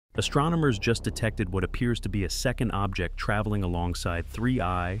Astronomers just detected what appears to be a second object traveling alongside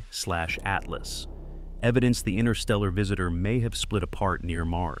 3I/Atlas, evidence the interstellar visitor may have split apart near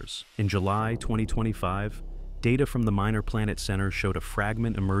Mars. In July 2025, data from the Minor Planet Center showed a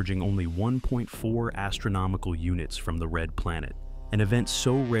fragment emerging only 1.4 astronomical units from the red planet, an event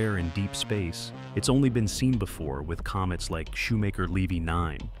so rare in deep space, it's only been seen before with comets like Shoemaker-Levy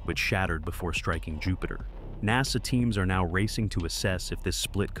 9, which shattered before striking Jupiter. NASA teams are now racing to assess if this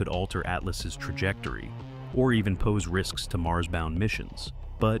split could alter Atlas's trajectory, or even pose risks to Mars-bound missions.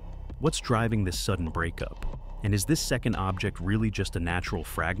 But what's driving this sudden breakup? And is this second object really just a natural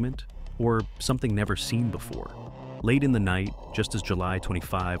fragment, or something never seen before? Late in the night, just as July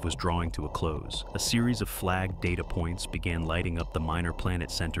 25 was drawing to a close, a series of flagged data points began lighting up the Minor Planet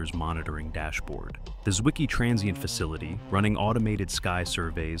Center's monitoring dashboard. The Zwicky Transient Facility, running automated sky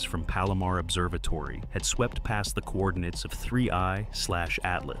surveys from Palomar Observatory, had swept past the coordinates of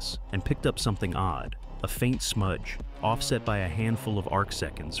 3I/Atlas and picked up something odd, a faint smudge, offset by a handful of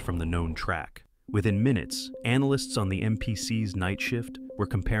arcseconds from the known track. Within minutes, analysts on the MPC's night shift were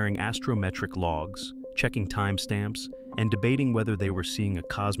comparing astrometric logs, checking timestamps, and debating whether they were seeing a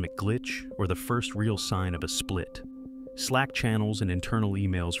cosmic glitch or the first real sign of a split. Slack channels and internal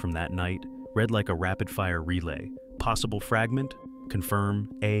emails from that night read like a rapid-fire relay. Possible fragment? Confirm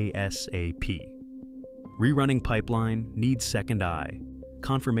ASAP. Rerunning pipeline needs second eye.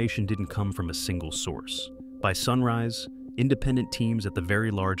 Confirmation didn't come from a single source. By sunrise, independent teams at the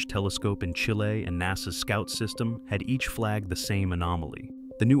Very Large Telescope in Chile and NASA's Scout system had each flagged the same anomaly.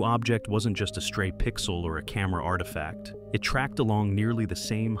 The new object wasn't just a stray pixel or a camera artifact. It tracked along nearly the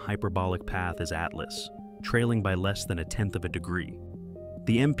same hyperbolic path as Atlas, trailing by less than 1/10 of a degree.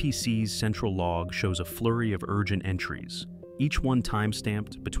 The MPC's central log shows a flurry of urgent entries, each one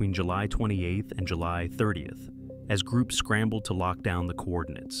timestamped between July 28th and July 30th, as groups scrambled to lock down the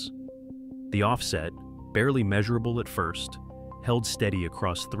coordinates. The offset, barely measurable at first, held steady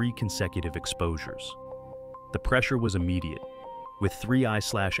across 3 consecutive exposures. The pressure was immediate, with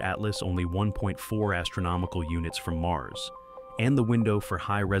 3I/Atlas only 1.4 astronomical units from Mars, and the window for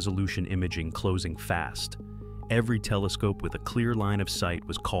high-resolution imaging closing fast. Every telescope with a clear line of sight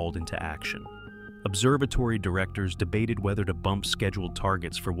was called into action. Observatory directors debated whether to bump scheduled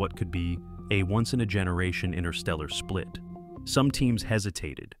targets for what could be a once-in-a-generation interstellar split. Some teams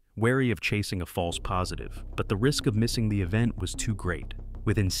hesitated, wary of chasing a false positive, but the risk of missing the event was too great.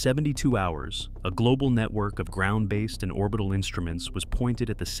 Within 72 hours, a global network of ground-based and orbital instruments was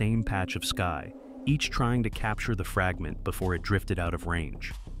pointed at the same patch of sky, each trying to capture the fragment before it drifted out of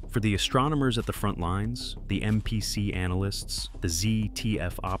range. For the astronomers at the front lines, the MPC analysts, the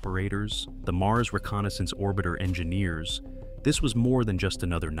ZTF operators, the Mars Reconnaissance Orbiter engineers, this was more than just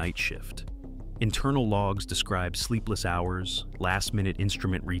another night shift. Internal logs describe sleepless hours, last-minute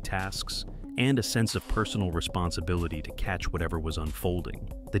instrument retasks, and a sense of personal responsibility to catch whatever was unfolding.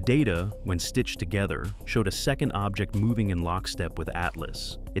 The data, when stitched together, showed a second object moving in lockstep with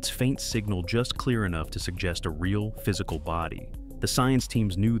Atlas, its faint signal just clear enough to suggest a real, physical body. The science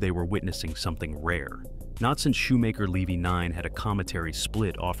teams knew they were witnessing something rare. Not since Shoemaker-Levy 9 had a cometary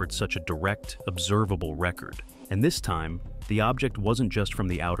split offered such a direct, observable record. And this time, the object wasn't just from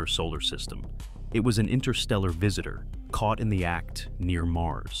the outer solar system. It was an interstellar visitor, caught in the act near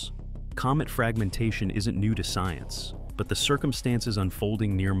Mars. Comet fragmentation isn't new to science, but the circumstances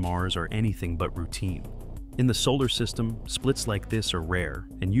unfolding near Mars are anything but routine. In the solar system, splits like this are rare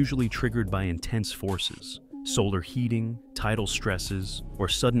and usually triggered by intense forces, solar heating, tidal stresses, or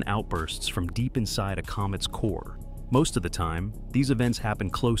sudden outbursts from deep inside a comet's core. Most of the time, these events happen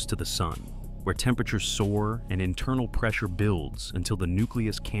close to the sun, where temperatures soar and internal pressure builds until the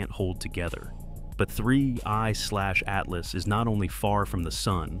nucleus can't hold together. But 3I/Atlas is not only far from the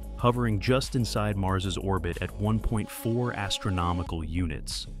Sun, hovering just inside Mars's orbit at 1.4 astronomical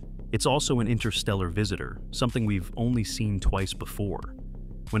units. It's also an interstellar visitor, something we've only seen twice before.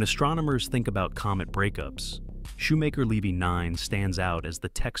 When astronomers think about comet breakups, Shoemaker-Levy 9 stands out as the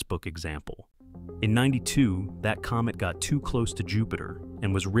textbook example. In '92, that comet got too close to Jupiter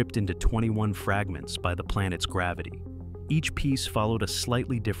and was ripped into 21 fragments by the planet's gravity. Each piece followed a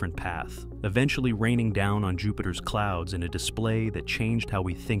slightly different path, eventually raining down on Jupiter's clouds in a display that changed how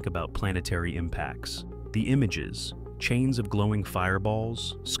we think about planetary impacts. The images, chains of glowing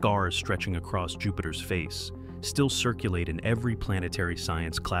fireballs, scars stretching across Jupiter's face, still circulate in every planetary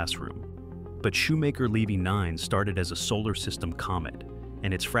science classroom. But Shoemaker-Levy 9 started as a solar system comet,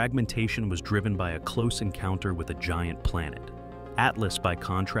 and its fragmentation was driven by a close encounter with a giant planet. Atlas, by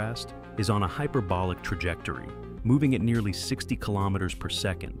contrast, is on a hyperbolic trajectory, moving at nearly 60 kilometers per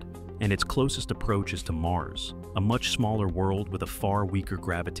second, and its closest approach is to Mars, a much smaller world with a far weaker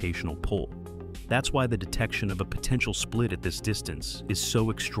gravitational pull. That's why the detection of a potential split at this distance is so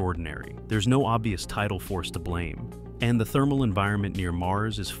extraordinary. There's no obvious tidal force to blame, and the thermal environment near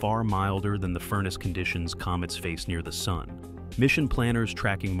Mars is far milder than the furnace conditions comets face near the Sun. Mission planners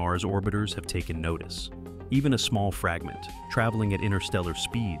tracking Mars orbiters have taken notice. Even a small fragment, traveling at interstellar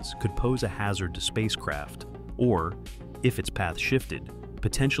speeds, could pose a hazard to spacecraft, or, if its path shifted,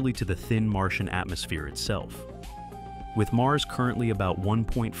 potentially to the thin Martian atmosphere itself. With Mars currently about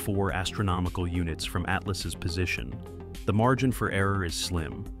 1.4 astronomical units from Atlas's position, the margin for error is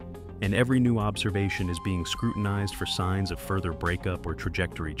slim, and every new observation is being scrutinized for signs of further breakup or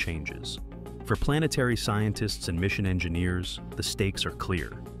trajectory changes. For planetary scientists and mission engineers, the stakes are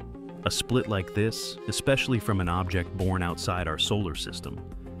clear. A split like this, especially from an object born outside our solar system,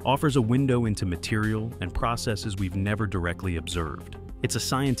 offers a window into material and processes we've never directly observed. It's a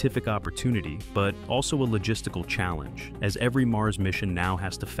scientific opportunity, but also a logistical challenge, as every Mars mission now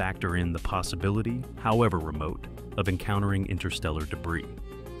has to factor in the possibility, however remote, of encountering interstellar debris.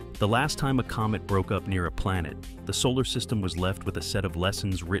 The last time a comet broke up near a planet, the solar system was left with a set of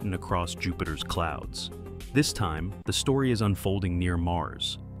lessons written across Jupiter's clouds. This time, the story is unfolding near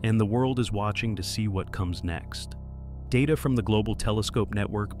Mars, and the world is watching to see what comes next. Data from the Global Telescope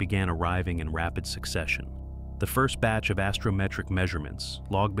Network began arriving in rapid succession. The first batch of astrometric measurements,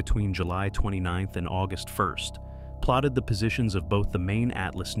 logged between July 29th and August 1st, plotted the positions of both the main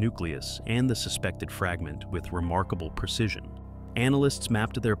Atlas nucleus and the suspected fragment with remarkable precision. Analysts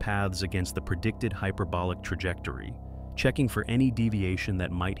mapped their paths against the predicted hyperbolic trajectory, checking for any deviation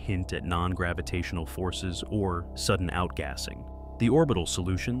that might hint at non-gravitational forces or sudden outgassing. The orbital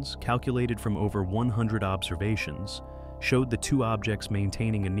solutions, calculated from over 100 observations, showed the two objects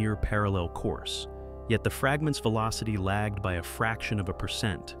maintaining a near parallel course, yet the fragment's velocity lagged by a fraction of a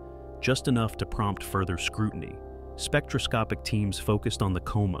percent, just enough to prompt further scrutiny. Spectroscopic teams focused on the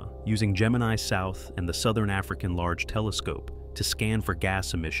Comet, using Gemini South and the Southern African Large Telescope to scan for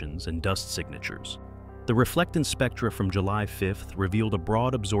gas emissions and dust signatures. The reflectance spectra from July 5th revealed a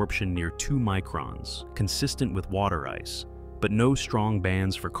broad absorption near 2 microns, consistent with water ice, but no strong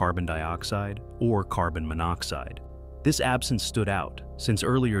bands for carbon dioxide or carbon monoxide. This absence stood out, since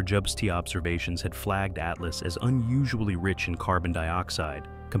earlier JUPST observations had flagged Atlas as unusually rich in carbon dioxide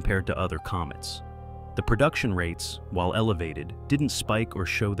compared to other comets. The production rates, while elevated, didn't spike or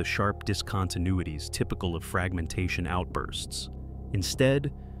show the sharp discontinuities typical of fragmentation outbursts.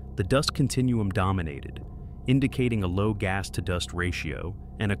 Instead, the dust continuum dominated, indicating a low gas-to-dust ratio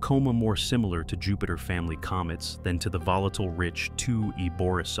and a coma more similar to Jupiter family comets than to the volatile-rich 2E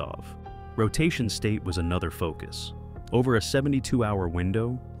Borisov. Rotation state was another focus. Over a 72-hour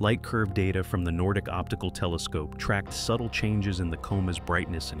window, light curve data from the Nordic Optical Telescope tracked subtle changes in the coma's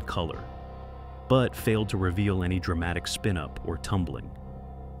brightness and color, but failed to reveal any dramatic spin-up or tumbling.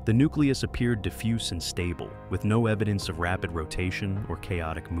 The nucleus appeared diffuse and stable, with no evidence of rapid rotation or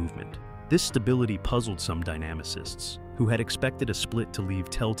chaotic movement. This stability puzzled some dynamicists, who had expected a split to leave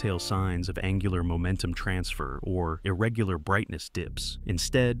telltale signs of angular momentum transfer or irregular brightness dips.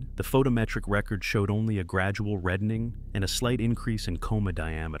 Instead, the photometric record showed only a gradual reddening and a slight increase in coma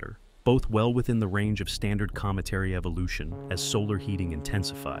diameter, both well within the range of standard cometary evolution as solar heating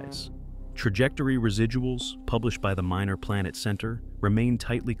intensifies. Trajectory residuals, published by the Minor Planet Center, remain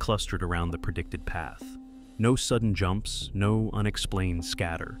tightly clustered around the predicted path. No sudden jumps, no unexplained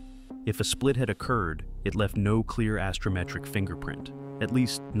scatter. If a split had occurred, it left no clear astrometric fingerprint, at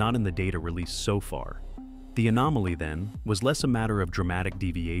least not in the data released so far. The anomaly, then, was less a matter of dramatic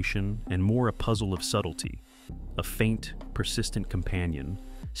deviation and more a puzzle of subtlety. A faint, persistent companion,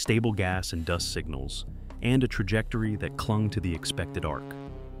 stable gas and dust signals, and a trajectory that clung to the expected arc.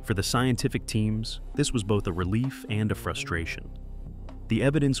 For the scientific teams, this was both a relief and a frustration. The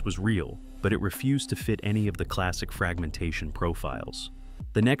evidence was real, but it refused to fit any of the classic fragmentation profiles.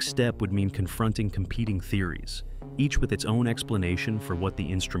 The next step would mean confronting competing theories, each with its own explanation for what the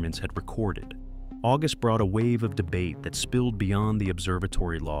instruments had recorded. August brought a wave of debate that spilled beyond the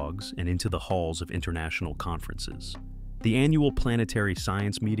observatory logs and into the halls of international conferences. The annual planetary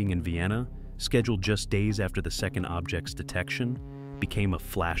science meeting in Vienna, scheduled just days after the second object's detection, became a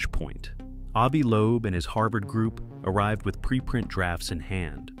flashpoint. Avi Loeb and his Harvard group arrived with preprint drafts in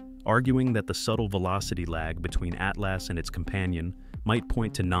hand, arguing that the subtle velocity lag between Atlas and its companion might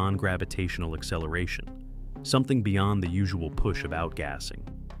point to non-gravitational acceleration, something beyond the usual push of outgassing.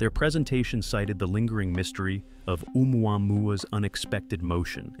 Their presentation cited the lingering mystery of Oumuamua's unexpected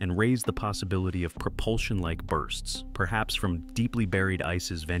motion and raised the possibility of propulsion-like bursts, perhaps from deeply buried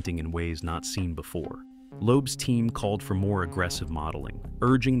ices venting in ways not seen before. Loeb's team called for more aggressive modeling,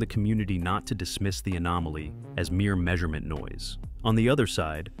 urging the community not to dismiss the anomaly as mere measurement noise. On the other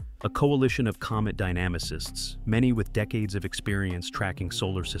side, a coalition of comet dynamicists, many with decades of experience tracking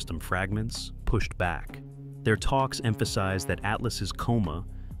solar system fragments, pushed back. Their talks emphasized that Atlas's coma,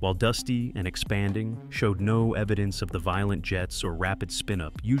 while dusty and expanding, showed no evidence of the violent jets or rapid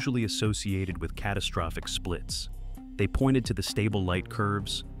spin-up usually associated with catastrophic splits. They pointed to the stable light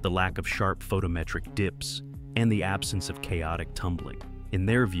curves, the lack of sharp photometric dips, and the absence of chaotic tumbling. In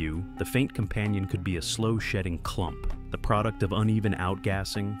their view, the faint companion could be a slow-shedding clump, the product of uneven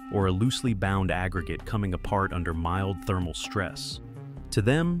outgassing, or a loosely bound aggregate coming apart under mild thermal stress. To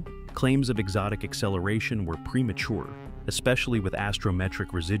them, claims of exotic acceleration were premature, especially with astrometric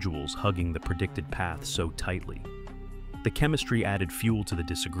residuals hugging the predicted path so tightly. The chemistry added fuel to the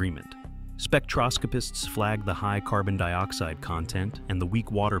disagreement. Spectroscopists flagged the high carbon dioxide content and the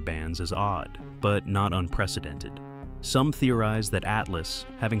weak water bands as odd, but not unprecedented. Some theorized that Atlas,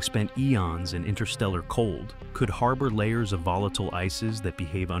 having spent eons in interstellar cold, could harbor layers of volatile ices that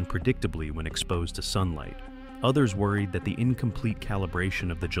behave unpredictably when exposed to sunlight. Others worried that the incomplete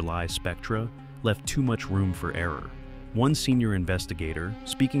calibration of the July spectra left too much room for error. One senior investigator,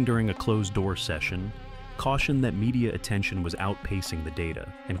 speaking during a closed-door session, cautioned that media attention was outpacing the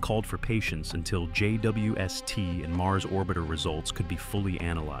data and called for patience until JWST and Mars orbiter results could be fully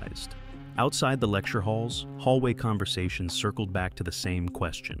analyzed. Outside the lecture halls, hallway conversations circled back to the same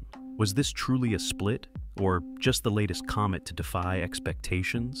question. Was this truly a split, or just the latest comet to defy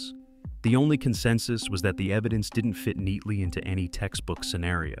expectations? The only consensus was that the evidence didn't fit neatly into any textbook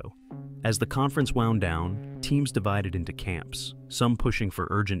scenario. As the conference wound down, teams divided into camps, some pushing for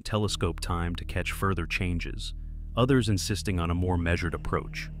urgent telescope time to catch further changes, others insisting on a more measured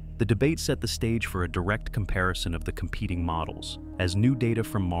approach. The debate set the stage for a direct comparison of the competing models, as new data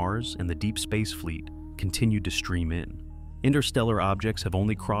from Mars and the Deep Space Fleet continued to stream in. Interstellar objects have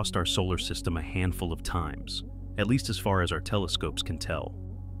only crossed our solar system a handful of times, at least as far as our telescopes can tell.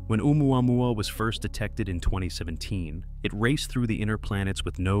 When Oumuamua was first detected in 2017, it raced through the inner planets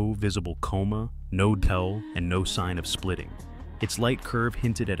with no visible coma, no tail, and no sign of splitting. Its light curve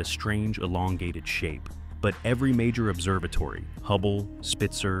hinted at a strange, elongated shape. But every major observatory, Hubble,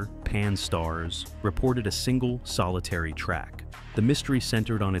 Spitzer, Pan-STARRS, reported a single, solitary track. The mystery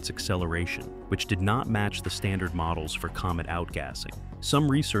centered on its acceleration, which did not match the standard models for comet outgassing. Some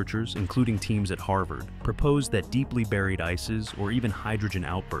researchers, including teams at Harvard, proposed that deeply buried ices or even hydrogen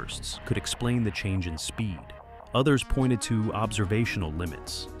outbursts could explain the change in speed. Others pointed to observational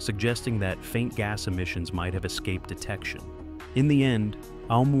limits, suggesting that faint gas emissions might have escaped detection. In the end,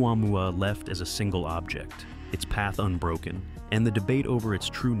 Oumuamua left as a single object, its path unbroken, and the debate over its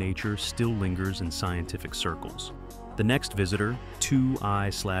true nature still lingers in scientific circles. The next visitor,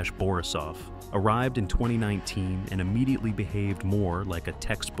 2I/Borisov, arrived in 2019 and immediately behaved more like a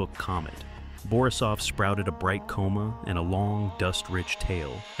textbook comet. Borisov sprouted a bright coma and a long, dust-rich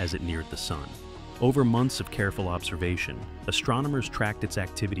tail as it neared the sun. Over months of careful observation, astronomers tracked its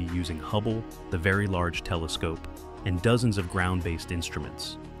activity using Hubble, the Very Large Telescope, and dozens of ground-based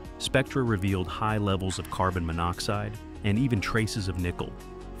instruments. Spectra revealed high levels of carbon monoxide and even traces of nickel,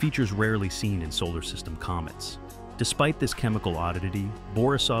 features rarely seen in solar system comets. Despite this chemical oddity,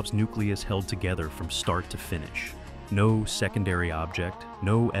 Borisov's nucleus held together from start to finish. No secondary object,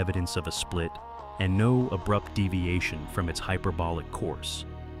 no evidence of a split, and no abrupt deviation from its hyperbolic course.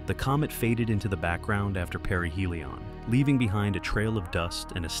 The comet faded into the background after perihelion, leaving behind a trail of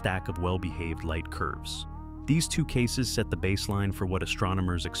dust and a stack of well-behaved light curves. These two cases set the baseline for what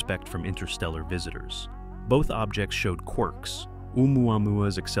astronomers expect from interstellar visitors. Both objects showed quirks,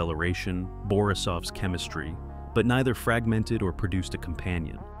 Oumuamua's acceleration, Borisov's chemistry, but neither fragmented or produced a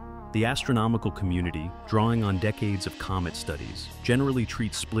companion. The astronomical community, drawing on decades of comet studies, generally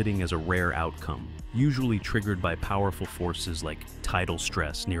treats splitting as a rare outcome, usually triggered by powerful forces like tidal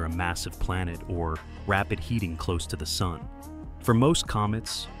stress near a massive planet or rapid heating close to the sun. For most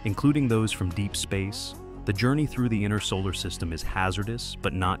comets, including those from deep space, the journey through the inner solar system is hazardous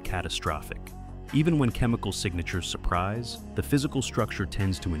but not catastrophic. Even when chemical signatures surprise, the physical structure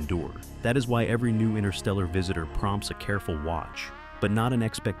tends to endure. That is why every new interstellar visitor prompts a careful watch, but not an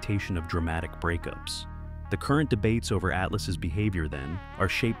expectation of dramatic breakups. The current debates over Atlas's behavior, then, are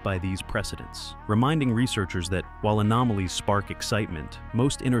shaped by these precedents, reminding researchers that while anomalies spark excitement,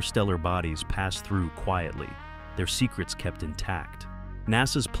 most interstellar bodies pass through quietly, their secrets kept intact.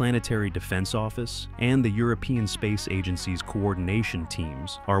 NASA's Planetary Defense Office and the European Space Agency's coordination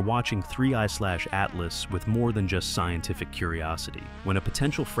teams are watching 3I/Atlas with more than just scientific curiosity. When a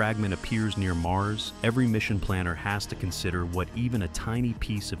potential fragment appears near Mars, every mission planner has to consider what even a tiny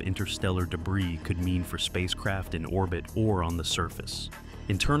piece of interstellar debris could mean for spacecraft in orbit or on the surface.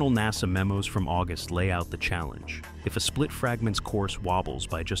 Internal NASA memos from August lay out the challenge. If a split fragment's course wobbles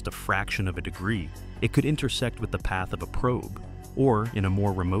by just a fraction of a degree, it could intersect with the path of a probe, or, in a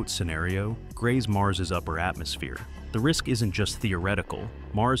more remote scenario, graze Mars's upper atmosphere. The risk isn't just theoretical.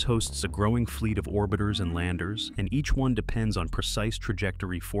 Mars hosts a growing fleet of orbiters and landers, and each one depends on precise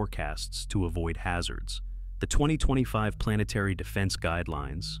trajectory forecasts to avoid hazards. The 2025 Planetary Defense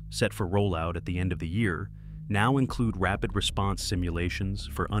Guidelines, set for rollout at the end of the year, now include rapid response simulations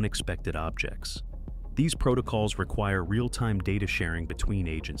for unexpected objects. These protocols require real-time data sharing between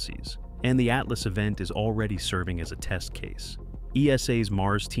agencies, and the Atlas event is already serving as a test case. ESA's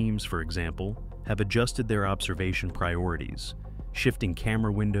Mars teams, for example, have adjusted their observation priorities, shifting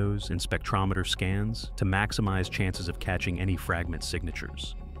camera windows and spectrometer scans to maximize chances of catching any fragment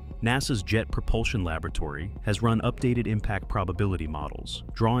signatures. NASA's Jet Propulsion Laboratory has run updated impact probability models,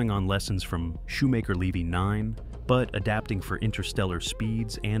 drawing on lessons from Shoemaker-Levy 9, but adapting for interstellar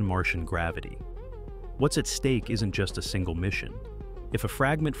speeds and Martian gravity. What's at stake isn't just a single mission. If a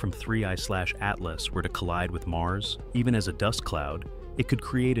fragment from 3I/Atlas were to collide with Mars, even as a dust cloud, it could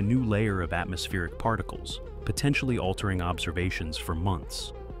create a new layer of atmospheric particles, potentially altering observations for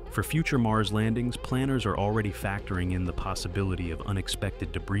months. For future Mars landings, planners are already factoring in the possibility of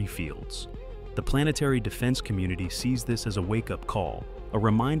unexpected debris fields. The planetary defense community sees this as a wake-up call, a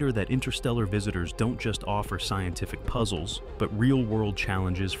reminder that interstellar visitors don't just offer scientific puzzles, but real-world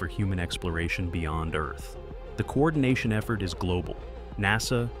challenges for human exploration beyond Earth. The coordination effort is global.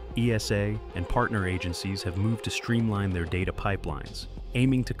 NASA, ESA, and partner agencies have moved to streamline their data pipelines,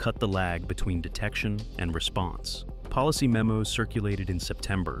 aiming to cut the lag between detection and response. Policy memos circulated in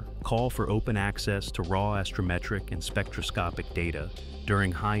September call for open access to raw astrometric and spectroscopic data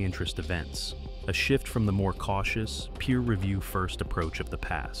during high-interest events, a shift from the more cautious, peer-review-first approach of the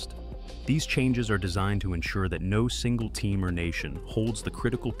past. These changes are designed to ensure that no single team or nation holds the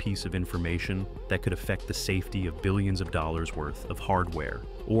critical piece of information that could affect the safety of billions of dollars worth of hardware,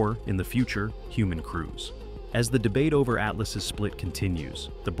 or, in the future, human crews. As the debate over Atlas's split continues,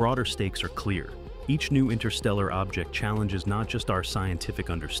 the broader stakes are clear. Each new interstellar object challenges not just our scientific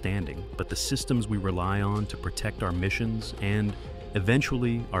understanding, but the systems we rely on to protect our missions and,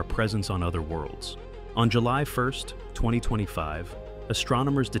 eventually, our presence on other worlds. On July 1st, 2025,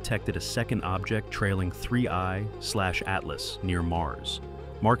 astronomers detected a second object trailing 3I/Atlas near Mars,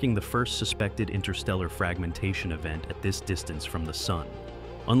 marking the first suspected interstellar fragmentation event at this distance from the Sun.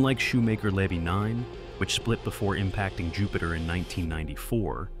 Unlike Shoemaker-Levy 9, which split before impacting Jupiter in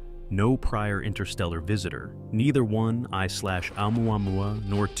 1994, no prior interstellar visitor, neither 1I/Oumuamua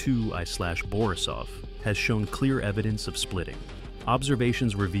nor 2I/Borisov, has shown clear evidence of splitting.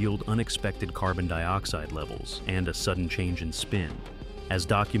 Observations revealed unexpected carbon dioxide levels and a sudden change in spin, as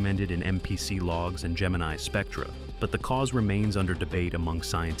documented in MPC logs and Gemini spectra, but the cause remains under debate among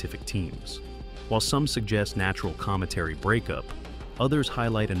scientific teams. While some suggest natural cometary breakup, others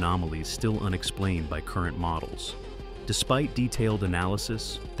highlight anomalies still unexplained by current models. Despite detailed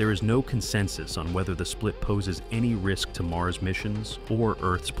analysis, there is no consensus on whether the split poses any risk to Mars missions or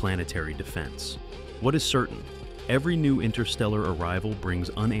Earth's planetary defense. What is certain? Every new interstellar arrival brings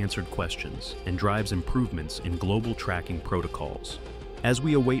unanswered questions and drives improvements in global tracking protocols. As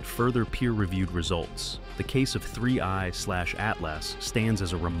we await further peer-reviewed results, the case of 3I/Atlas stands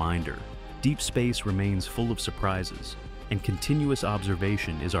as a reminder. Deep space remains full of surprises, and continuous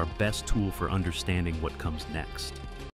observation is our best tool for understanding what comes next.